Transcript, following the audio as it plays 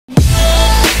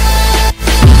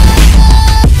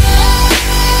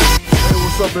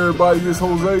up, everybody? It's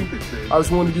Jose. I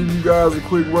just wanted to give you guys a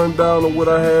quick rundown of what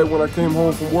I had when I came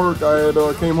home from work. I had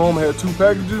came home, had 2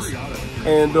 packages,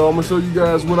 and I'm gonna show you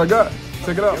guys what I got.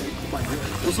 Check it out.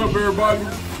 What's up, everybody?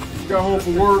 Got home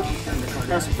from work,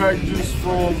 got some packages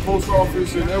from post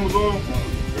office and Amazon,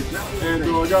 and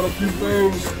I got a few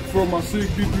things from my SIG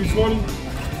P320.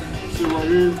 Sit right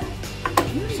here.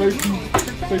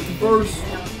 Safety first.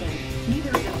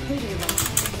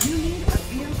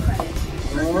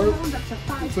 Alright,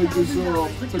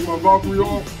 take my Valkyrie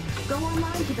off.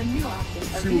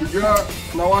 See what we got.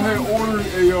 Now I had ordered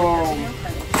a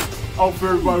outfit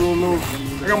everybody don't know.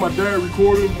 I got my dad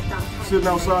recording, sitting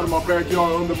outside of my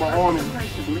backyard under my awning.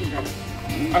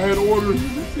 I had ordered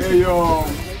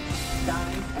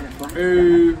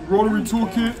a rotary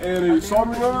toolkit and a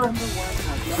soldering iron.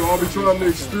 So I'll be trying to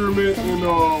experiment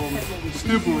in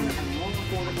stippling.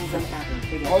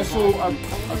 Also, I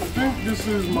think this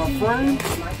is my frame.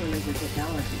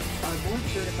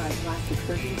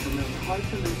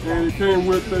 And it came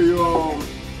with a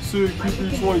SIG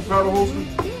P320 paddle holster.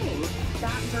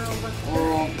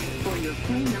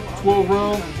 12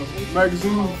 round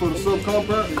magazine for the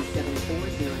subcompact.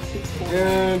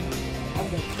 And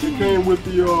it came with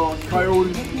the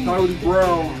Coyote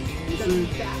Brown. You see?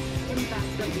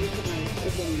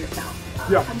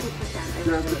 Yeah,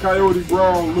 it's the Coyote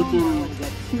Brown looking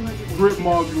grip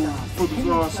module for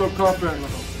the subcompact.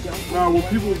 Now, what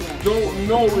people don't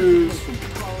know is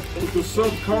with the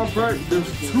subcompact,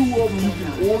 there's 2 of them you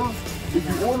can order. If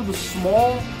you order the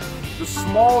small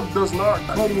does not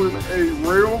come with a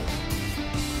rail.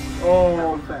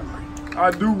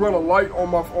 I do run a light on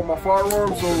my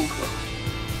firearm, so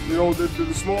you know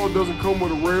the small doesn't come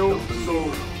with a rail.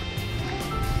 So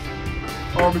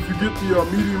if you get the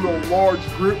medium or large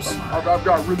grips, I've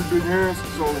got really big hands,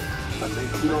 so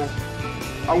you know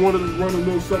I wanted to run a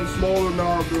little something smaller.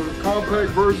 Now the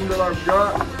compact version that I've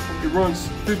got, it runs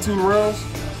 15 rounds.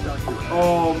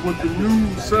 With the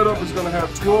new setup, it's gonna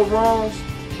have 12 rounds.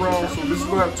 So this is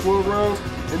gonna have 12 rounds,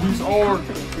 and these are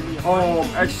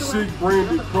actually SIG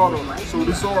branded products. So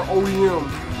these are OEM,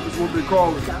 is what they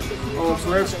call it. So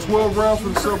that's 12 rounds for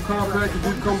the subcompact. It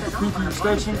did come with the pinky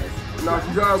extension. Now, if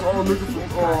you guys are looking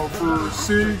for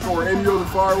SIG or any other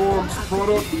firearms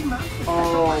product, you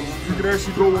can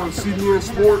actually go on CDN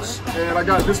Sports, and I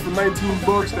got this for 19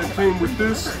 bucks that came with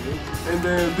this, and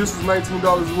then this was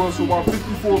 $19 as well, so about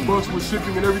 54 bucks with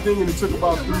shipping and everything, and it took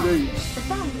about 3 days.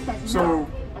 So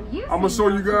I'm gonna show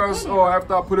you guys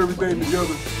after I put everything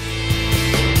together.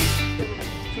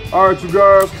 All right, you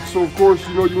guys. So of course,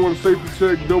 you know you want to safety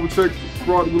check, double check,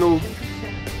 you know,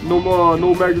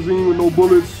 no magazine with no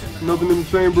bullets. Nothing in the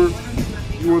chamber.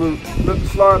 You want to let the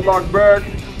slide lock back,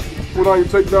 put on your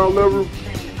takedown lever,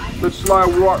 let the slide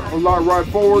lock right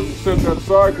forward, set that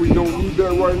aside. We don't need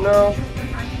that right now.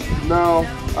 Now,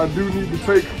 I do need to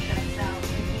take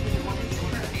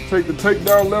the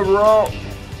takedown lever out,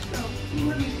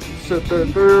 set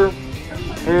that there,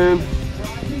 and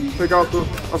take out the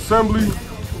assembly,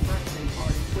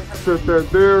 set that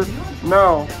there.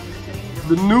 Now,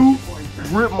 the new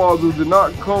grip module did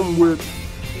not come with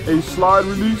a slide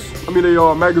release, a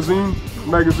magazine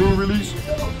release.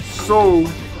 So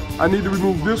I need to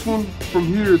remove this one from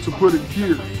here to put it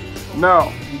here.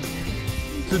 Now,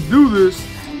 to do this,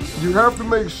 you have to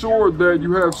make sure that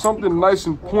you have something nice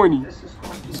and pointy,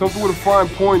 something with a fine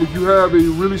point. If you have a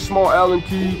really small Allen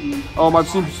key, I've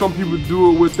seen some people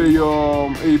do it with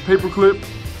a paper clip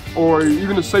or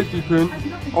even a safety pin.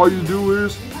 All you do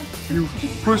is you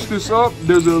push this up.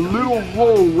 There's a little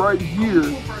hole right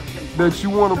here that you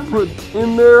want to put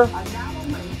in there.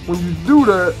 When you do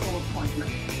that,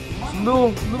 it's a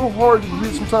little hard to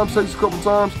get. Sometimes takes a couple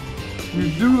times.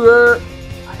 You do that,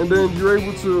 and then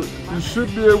you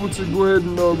should be able to go ahead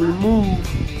and remove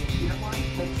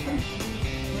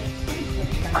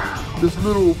this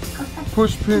little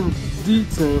push pin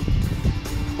detent.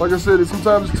 Like I said,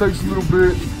 sometimes it takes a little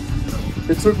bit.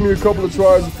 It took me a couple of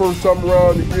tries the first time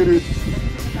around to get it.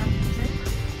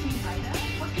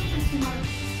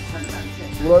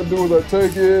 What I do is I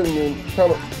take it and then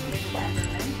kind of,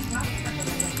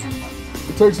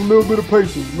 it takes a little bit of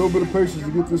patience to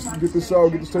get this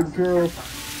out, get this taken care of.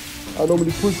 I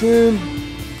normally push in.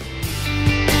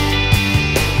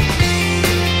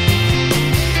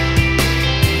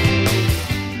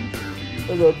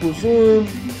 As I push in,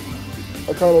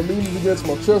 I kind of lean it against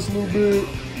my chest a little bit.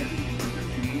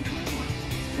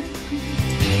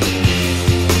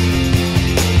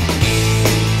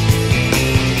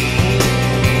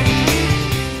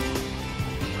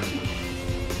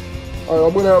 All right,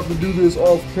 I'm gonna have to do this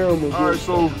off camera. All right,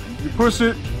 so you push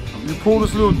it, you pull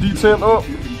this little detent up,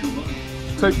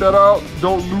 take that out.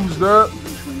 Don't lose that.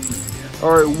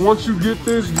 All right, once you get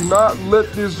this, do not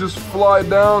let this just fly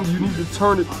down. You need to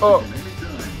turn it up.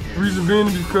 Reason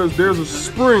being because there's a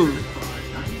spring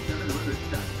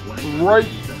right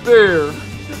there.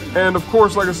 And of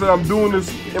course, like I said, I'm doing this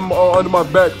under my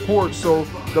back porch. So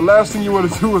the last thing you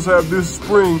want to do is have this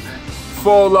spring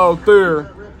fall out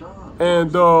there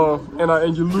and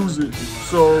you lose it.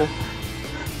 So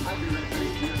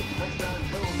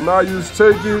now you just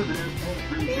take it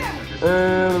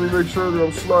and let me make sure that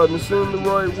I'm sliding this in the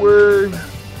right way.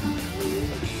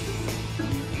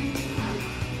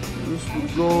 This will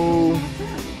go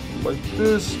like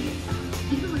this.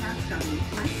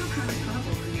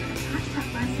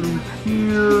 Through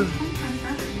here.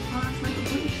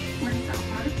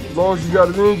 As long as you got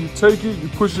it in, you take it, you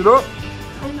push it up,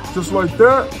 just like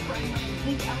that.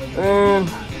 And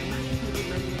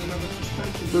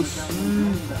let's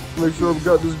see, make sure I've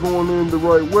got this going in the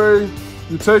right way.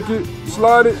 You take it,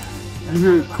 slide it,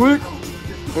 you hit click,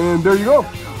 and there you go.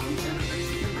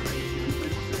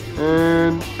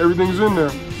 And everything's in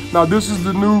there. Now this is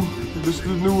the new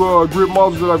grip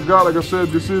models that I've got. Like I said,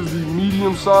 this is the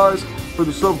medium size for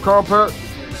the subcompact.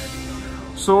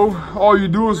 So all you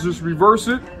do is just reverse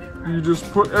it. You just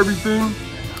put everything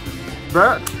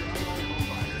back.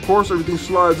 Of course, everything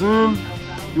slides in.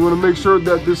 You want to make sure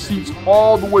that this seats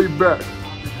all the way back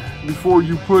before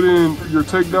you put in your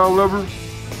takedown lever.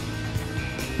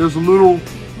 There's a little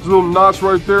notch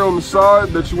right there on the side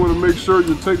that you want to make sure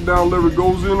your takedown lever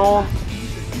goes in on.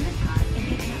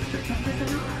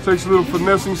 Takes a little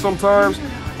finessing sometimes.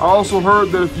 I also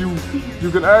heard that if you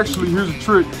can actually, here's a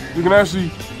trick, you can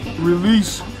actually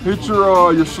release, hit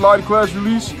your slide class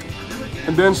release,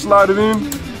 and then slide it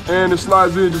in, and it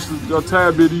slides in just a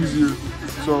tad bit easier.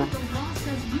 So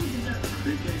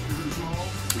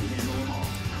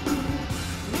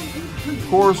of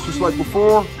course, just like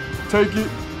before, take it,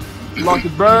 lock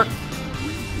it back.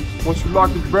 Once you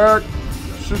lock it back,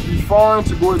 it should be fine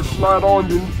to go ahead and slide on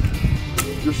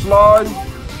your slide.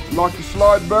 Lock your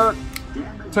slide back,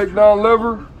 take down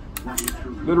lever,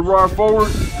 let it ride forward.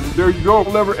 There you go.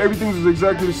 Lever, everything is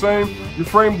exactly the same. Your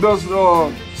frame does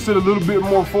sit a little bit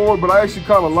more forward, but I actually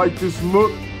kind of like this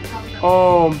look.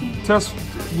 Test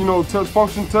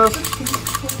function test.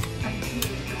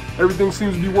 Everything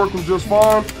seems to be working just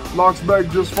fine. Locks back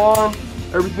just fine.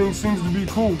 Everything seems to be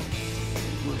cool.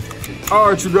 All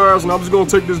right, you guys, and I'm just gonna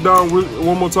take this down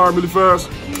one more time really fast.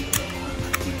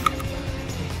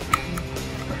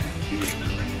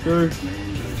 Okay.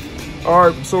 All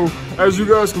right, so as you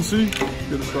guys can see,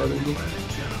 get a side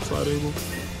angle.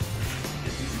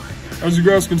 As you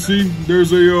guys can see,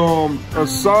 there's a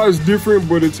size different,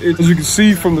 but it's as you can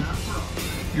see from the,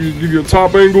 give you a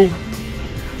top angle.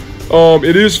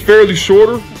 It is fairly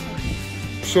shorter.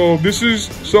 So this is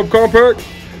subcompact,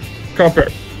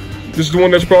 compact. This is the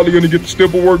one that's probably gonna get the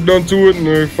stipple work done to it, and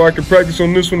if I can practice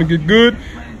on this one and get good,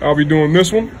 I'll be doing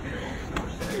this one.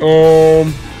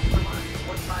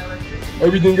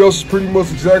 Everything else is pretty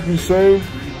much exactly the same.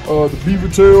 The beaver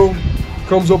tail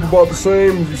comes up about the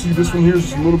same. As you see, this one here is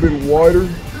just a little bit wider,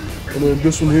 and then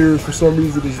this one here, for some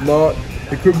reason, is not.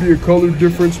 It could be a color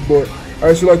difference, but I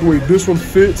actually like the way this one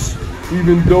fits,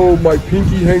 even though my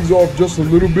pinky hangs off just a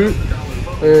little bit.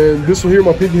 And this one here,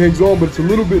 my pinky hangs on, but it's a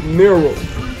little bit narrow.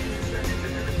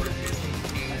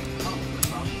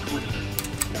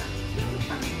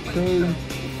 Okay,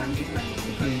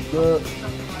 that.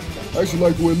 I actually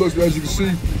like the way it looks, but as you can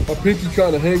see, my pinky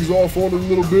kind of hangs off on it a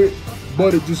little bit,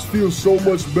 but it just feels so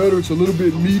much better. It's a little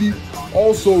bit meaty.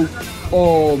 Also,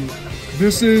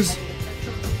 this is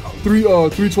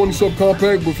 320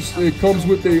 subcompact, but it comes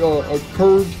with a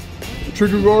curved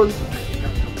trigger guard,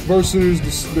 versus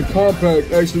the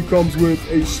compact actually comes with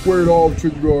a squared off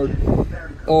trigger guard.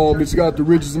 It's got the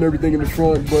ridges and everything in the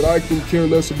front, but I can care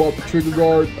less about the trigger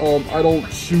guard. I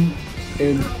don't shoot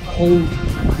and hold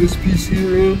this piece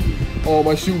here in.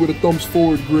 I shoot with a thumbs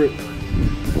forward grip.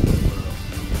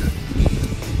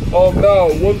 Now,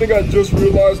 one thing I just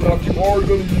realized, now if you are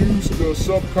going to use the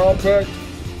subcompact,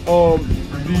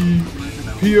 the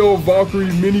PL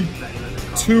Valkyrie Mini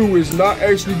 2 is not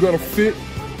actually going to fit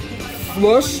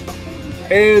flush.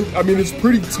 And I mean, it's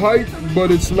pretty tight, but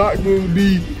it's not going to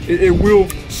be, it will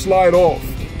slide off.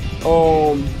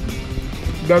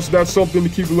 That's something to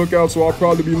keep a lookout. So I'll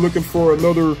probably be looking for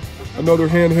another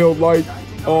handheld light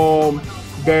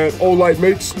that Olight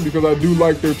makes, because I do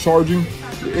like their charging.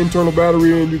 The internal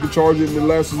battery, and you can charge it and it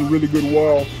lasts a really good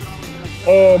while.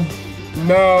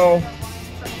 Now,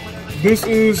 this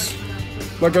is,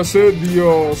 like I said,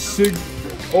 the SIG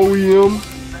OEM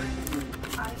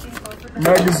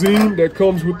magazine that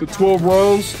comes with the 12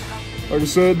 rounds. Like I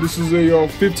said, this is a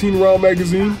 15 round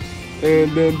magazine,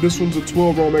 and then this one's a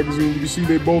 12 round magazine. You can see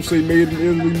they both say made in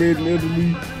Italy, made in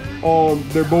Italy.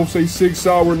 They both say 6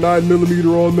 Sauer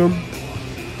 9mm on them.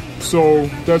 So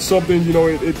that's something, you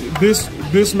know,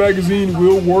 this magazine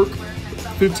will work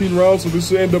 15 rounds, so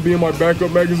this will end up being my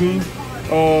backup magazine.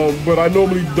 But I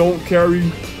normally don't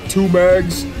carry 2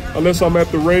 mags unless I'm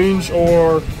at the range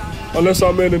or unless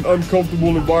I'm in an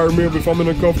uncomfortable environment. But if I'm in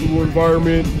an uncomfortable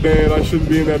environment, then I shouldn't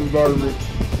be in that environment.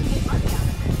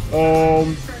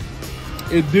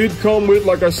 It did come with,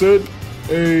 like I said,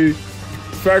 a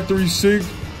factory SIG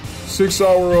 6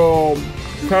 Sauer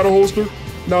paddle holster.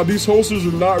 Now these holsters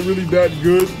are not really that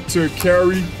good to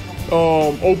carry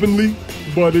openly,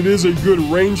 but it is a good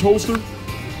range holster.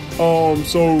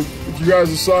 So if you guys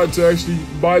decide to actually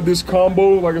buy this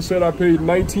combo, like I said, I paid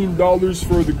 $19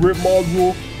 for the grip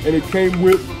module, and it came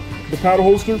with the paddle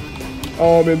holster.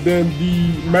 And then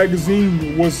the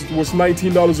magazine was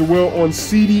 $19 as well on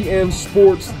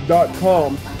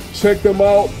cdnsports.com. Check them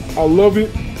out. I love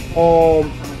it.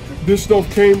 This stuff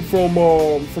came from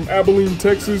Abilene,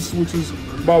 Texas, which is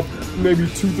about maybe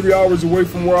 2-3 hours away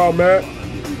from where I'm at.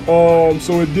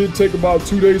 So it did take about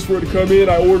 2 days for it to come in.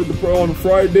 I ordered it on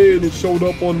Friday and it showed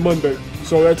up on Monday.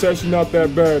 So that's actually not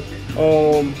that bad.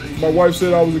 My wife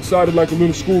said I was excited like a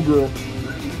little schoolgirl.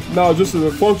 Now, just as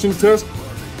a function test,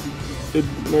 it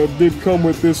did come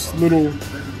with this little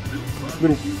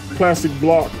plastic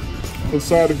block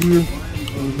inside of here.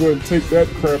 I'm going to take that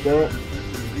crap out.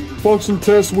 Function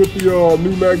test with the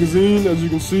new magazine, as you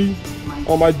can see.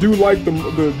 I do like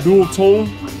the dual tone,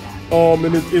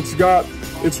 and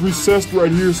it's recessed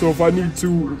right here, so if I need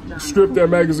to strip that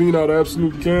magazine out, I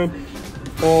absolutely can.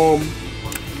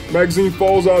 Magazine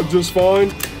falls out just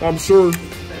fine. I'm sure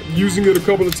using it a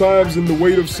couple of times and the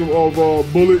weight of some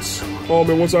bullets,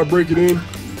 and once I break it in,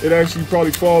 it actually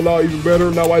probably fall out even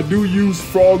better. Now I do use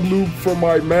frog lube for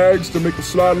my mags to make it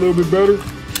slide a little bit better.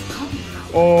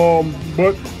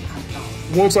 But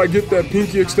once I get that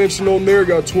pinky extension on there,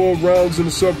 got 12 rounds in a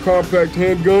subcompact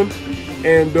handgun,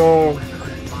 and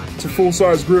it's a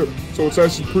full-size grip, so it's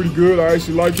actually pretty good. I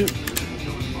actually like it.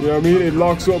 You know what I mean? It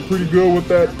locks up pretty good with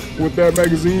that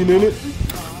magazine in it.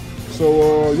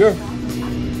 So yeah,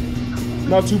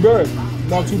 not too bad.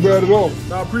 Not too bad at all.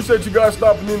 Now, I appreciate you guys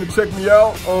stopping in to check me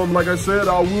out. Like I said,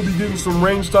 I will be getting some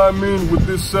range time in with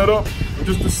this setup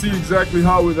just to see exactly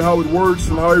how it works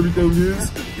and how everything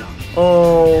is.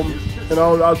 And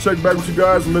I'll check back with you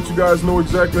guys and let you guys know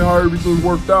exactly how everything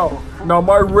worked out. Now,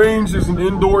 my range is an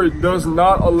indoor. It does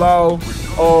not allow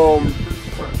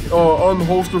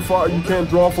unholster fire. You can't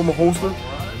draw from a holster.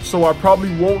 So I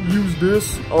probably won't use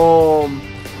this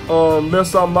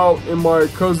unless I'm out in my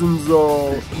cousin's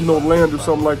land or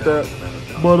something like that.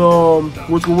 But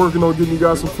which we're working on getting you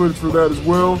guys some footage for that as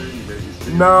well.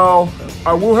 Now,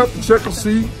 I will have to check to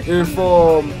see if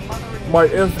my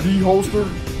FD holster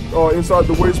inside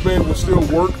the waistband will still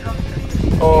work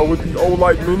with the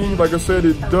Olight Mini. Like I said,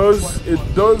 it does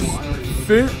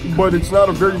fit, but it's not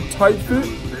a very tight fit.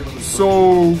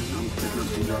 So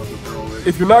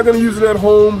if you're not going to use it at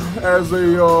home as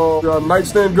a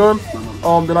nightstand gun,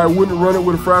 then I wouldn't run it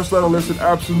with a flashlight unless it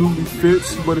absolutely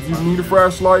fits. But if you need a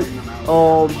flashlight,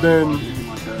 then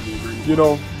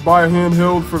buy a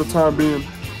handheld for the time being.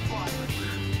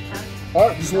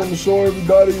 Alright, just wanted to show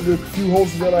everybody the few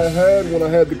holsters that I had when I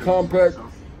had the compact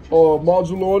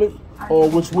module on it,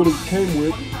 which would have came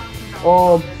with.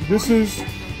 This is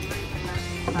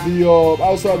the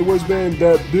outside the waistband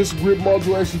that this grip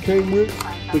module actually came with.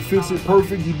 It fits it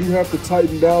perfect. You do have to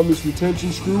tighten down this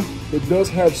retention screw. It does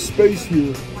have space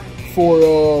here for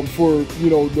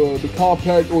the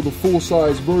compact or the full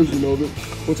size version of it,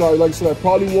 which like I said, I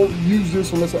probably won't use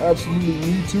this unless I absolutely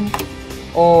need to.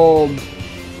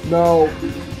 Now,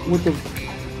 with the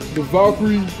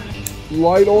Valkyrie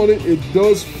light on it, it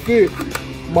does fit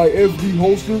my FD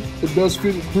holster. It does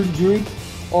fit it pretty good.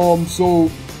 So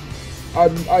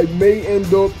I may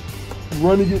end up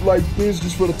running it like this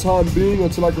just for the time being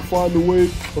until I can find a way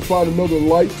or find another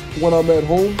light when I'm at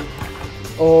home.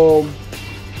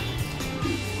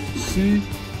 See,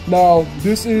 now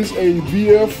this is a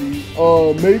BF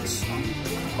makes.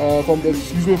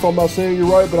 Excuse me if I'm not saying it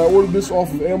right, but I ordered this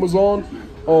off of Amazon.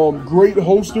 Great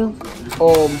holster,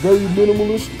 very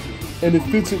minimalist, and it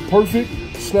fits it perfect,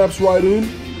 snaps right in.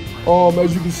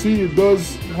 As you can see, it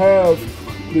does have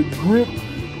the grip,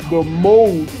 the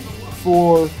mold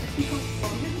for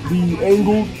the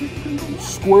angled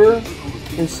square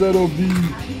instead of the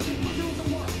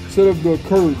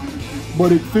curve,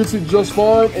 but it fits it just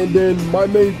fine. And then my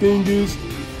main thing is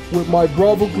with my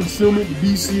Bravo Concealment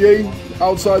BCA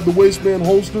outside the waistband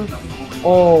holster,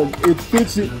 it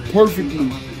fits it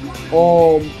perfectly.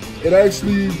 It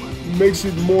actually makes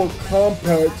it more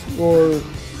compact or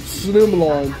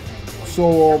slimline.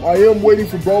 So I am waiting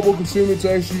for Bravo Concealment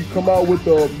to actually come out with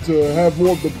to have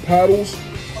more of the paddles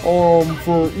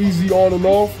for easy on and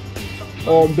off.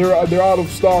 They're out of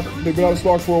stock. They've been out of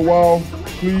stock for a while.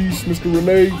 Please, Mr.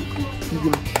 Renee, you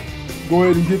can go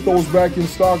ahead and get those back in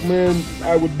stock, man.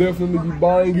 I would definitely be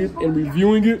buying it and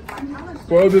reviewing it.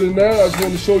 But other than that, I just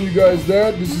wanted to show you guys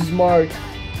that. This is my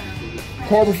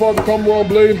Carbon Fiber Commonwealth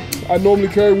blade. I normally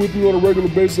carry with me on a regular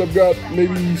basis. I've got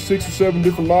maybe 6 or 7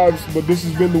 different knives, but this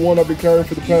has been the one I've been carrying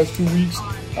for the past 2 weeks.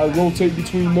 I rotate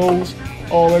between those.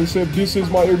 Like I said, this is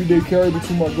my everyday carry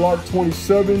between my Glock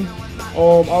 27.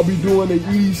 I'll be doing an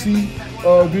EDC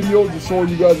video just showing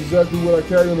you guys exactly what I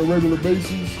carry on a regular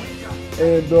basis.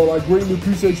 And I greatly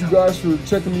appreciate you guys for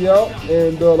checking me out.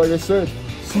 And like I said,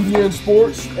 CDN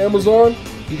Sports, Amazon,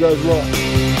 you guys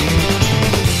rock.